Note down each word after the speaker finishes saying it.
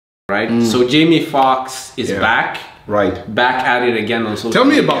right? So Jamie Foxx is back. Right. Back at it again on social media. Tell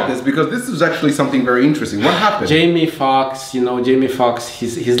me about this, because this is actually something very interesting. What happened? Jamie Foxx, you know, Jamie Foxx,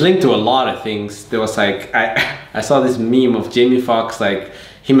 he's linked to a lot of things. There was like, I saw this meme of Jamie Foxx, like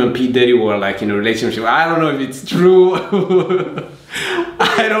him and P. Diddy were like in a relationship. I don't know if it's true. I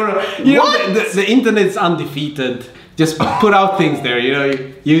don't know. You know, the internet's undefeated. Just put out things there, you know,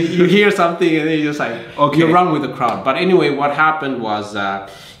 you hear something and then you're just like, okay, you run with the crowd. But anyway, what happened was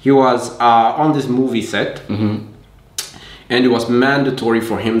he was on this movie set. And it was mandatory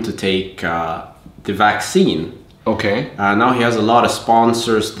for him to take the vaccine. Okay. Now he has a lot of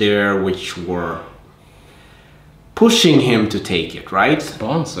sponsors there which were pushing him to take it, right?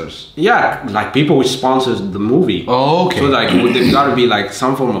 Sponsors? Yeah, like people which sponsors the movie. Oh, okay. So like there's got to be like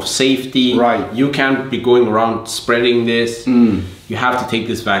some form of safety. Right. You can't be going around spreading this. You have to take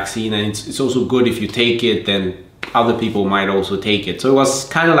this vaccine, and it's also good if you take it, then other people might also take it. So it was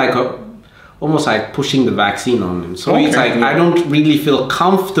kind of like almost like pushing the vaccine on him. So it's like, I don't really feel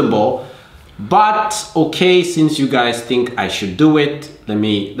comfortable, but okay, since you guys think I should do it, let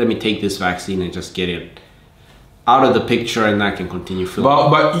me take this vaccine and just get it out of the picture, and I can continue filming.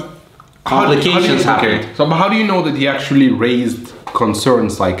 But complications happened. So how do you know that he actually raised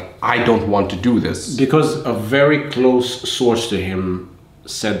concerns like, I don't want to do this? Because a very close source to him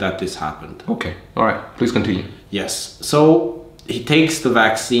said that this happened. Okay, all right, please continue. Yes, so he takes the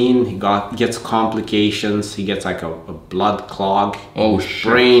vaccine, he gets complications, he gets like a blood clog in his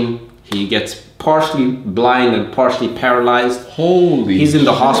brain, he gets partially blind and partially paralyzed. Holy He's in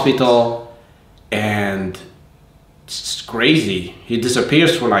the hospital, and it's crazy. He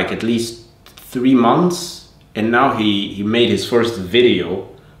disappears for like at least 3 months, and now he made his first video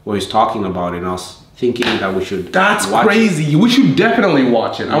where he's talking about it, and I was thinking that we should watch crazy. We should definitely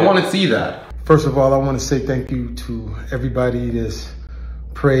watch it. I want to see that. First of all, I want to say thank you to everybody that's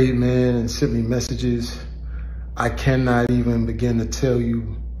prayed, man, and sent me messages. I cannot even begin to tell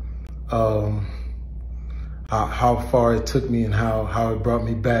you how far it took me and how it brought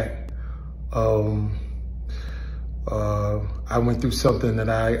me back. I went through something that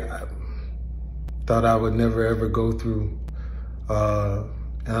I thought I would never ever go through.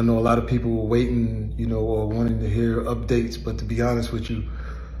 And I know a lot of people were waiting, you know, or wanting to hear updates, but to be honest with you,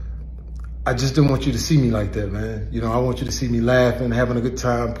 I just didn't want you to see me like that, man. You know, I want you to see me laughing, having a good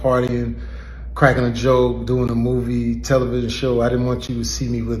time, partying, cracking a joke, doing a movie, television show. I didn't want you to see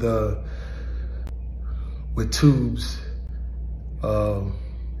me with tubes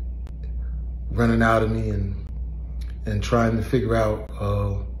running out of me and trying to figure out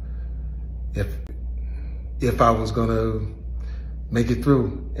if I was gonna make it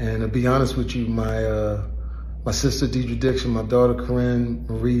through. And to be honest with you, my sister Deidre Dixon, my daughter Corinne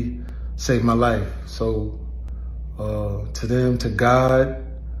Marie, saved my life. So to them, to God,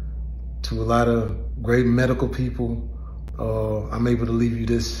 to a lot of great medical people, I'm able to leave you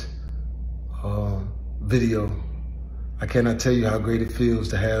this video. I cannot tell you how great it feels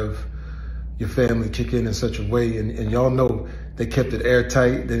to have your family kick in such a way. And y'all know they kept it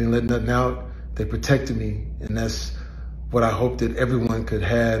airtight. They didn't let nothing out. They protected me. And that's what I hope that everyone could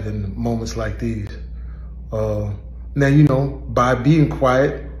have in moments like these. Now, you know, by being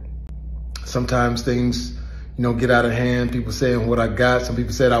quiet, sometimes things, you know, get out of hand. People saying what I got. Some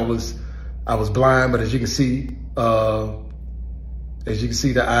people said I was blind, but as you can see, the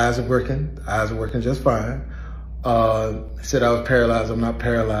eyes are working. The eyes are working just fine. They said I was paralyzed. I'm not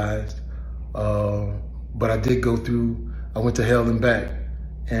paralyzed. But I did go through, I went to hell and back.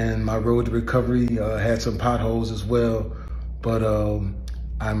 And my road to recovery had some potholes as well. But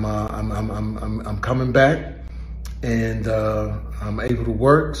I'm coming back. And I'm able to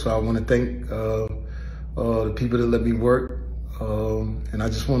work, so I want to thank the people that let me work. And I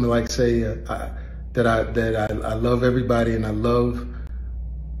just want to like say that I love everybody, and I love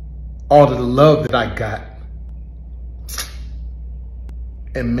all of the love that I got.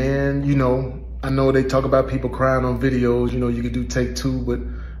 And man, you know, I know they talk about people crying on videos. You know, you could do take two, but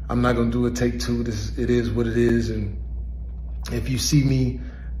I'm not gonna do a take two. It is what it is, and if you see me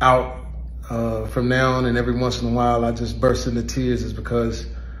out from now on and every once in a while I just burst into tears, is because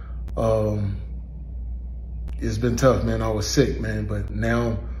it's been tough, man. I was sick, man, but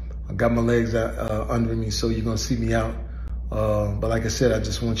now I got my legs under me, so you're gonna see me out. But like I said, I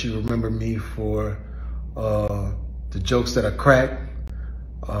just want you to remember me for the jokes that I crack,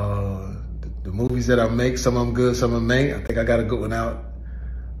 the movies that I make. Some of them good, some of them ain't. I think I got a good one out.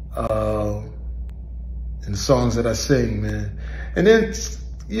 And the songs that I sing, man. And then,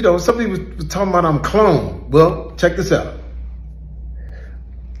 you know, some people were talking about I'm clone. Well, check this out.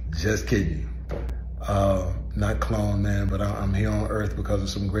 Just kidding. not clone, man, but I'm here on earth because of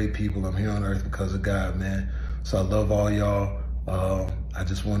some great people. I'm here on earth because of God, man. So I love all y'all. I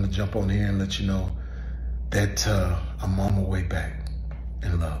just wanted to jump on here and let you know that I'm on my way back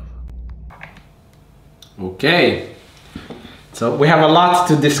in love. Okay. So we have a lot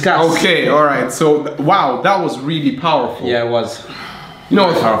to discuss. Okay, all right. So, wow, that was really powerful. Yeah, it was. You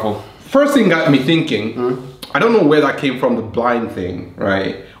know, powerful. First thing got me thinking, I don't know where that came from, the blind thing,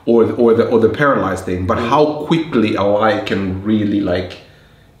 right? Or the paralyzed thing, but how quickly a lie can really like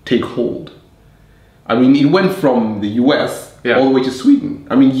take hold. I mean, it went from the US all the way to Sweden.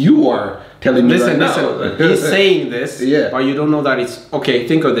 I mean, you are telling me right now. He's saying this, but you don't know that it's, okay,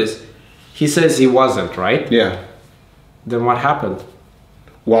 think of this. He says he wasn't, right? Yeah. Then what happened?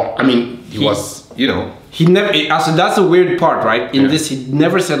 Well, I mean, he was, you know. He never, so that's the weird part, right? In this, he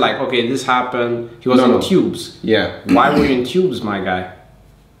never said like, okay, this happened. He was in tubes. Yeah. Why were you in tubes, my guy?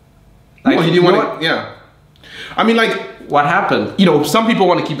 Like, well, he didn't want to, yeah. I mean, like, what happened? You know, some people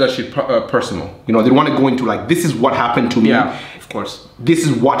want to keep that shit personal. You know, they want to go into like, this is what happened to me. Yeah, of course. This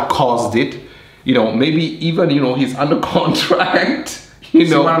is what caused it. You know, maybe even, you know, he's under contract. You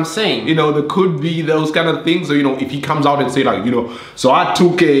know what I'm saying? You know, there could be those kind of things. Or, you know, if he comes out and say like, you know, so I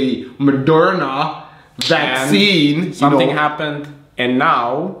took a Moderna vaccine. And something happened and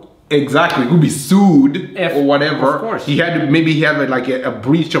now... Exactly, could be sued or whatever. Of course. He had maybe he had like a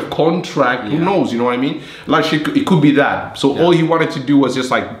breach of contract. Who knows? You know what I mean? Like it could be that. So all he wanted to do was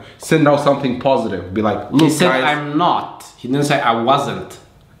just like send out something positive. Be like, look, he said, guys. I'm not. He didn't say I wasn't.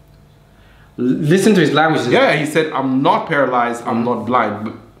 Listen to his language. Yeah, he said, I'm not paralyzed. I'm not blind.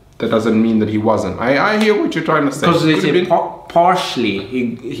 But that doesn't mean that he wasn't. I hear what you're trying to say. Because they say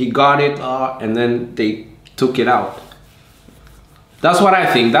partially. He got it and then they took it out. That's what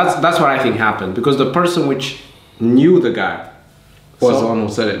I think. That's what I think happened, because the person which knew the guy was the one who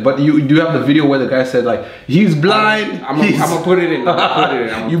said it. But you do have the video where the guy said like, he's blind. I'm gonna put it in.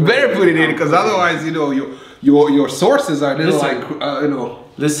 You better put it in, because otherwise, you know, your sources are little like you know.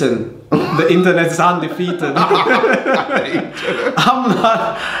 Listen, the internet is undefeated. I'm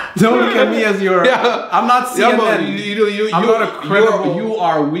not. Don't look at me as your. I'm not CNN. I'm not a credible. You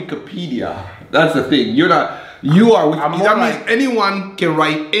are Wikipedia. That's the thing. You're not. You are. That means like, anyone can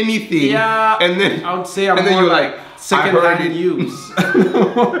write anything. Yeah. And then I would say I'm more like second-hand news.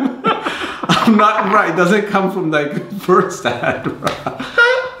 I'm not right. It doesn't come from like first hand.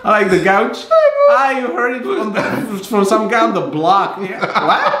 I like the couch. You heard it from some guy on the block. Yeah.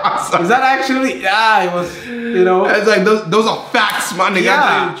 What? Is that actually? Yeah, it was. You know. It's like those are facts, man.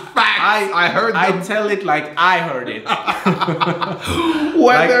 Yeah, facts. I heard them. I tell it like I heard it.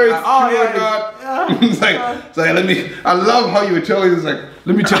 Whether it's true or not. Yeah. It's like let me. I love how you were telling this. Like,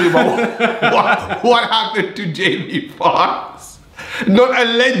 let me tell you about what happened to Jamie Foxx. Not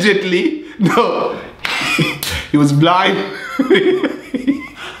allegedly. No, he was blind.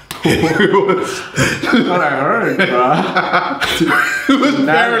 What I heard, bro. He was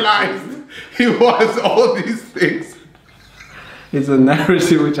paralyzed. He was all these things. It's a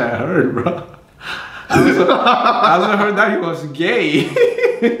narrative which I heard, bro. I also heard that he was gay.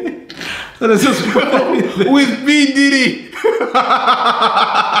 So this is with P. Diddy.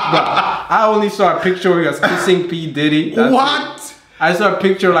 I only saw a picture where he was kissing P. Diddy. What? I saw a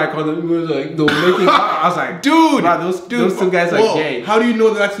picture like on the making. I was like, dude, wow, those two guys are gay. How do you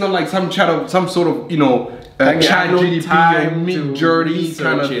know that's not like some sort of, you know, chat GDP or Mid Journey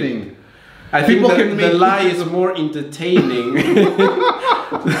kind of thing? I think the lie is more entertaining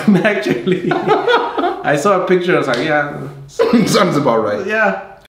than actually. I saw a picture. I was like, yeah, sounds about right. Yeah.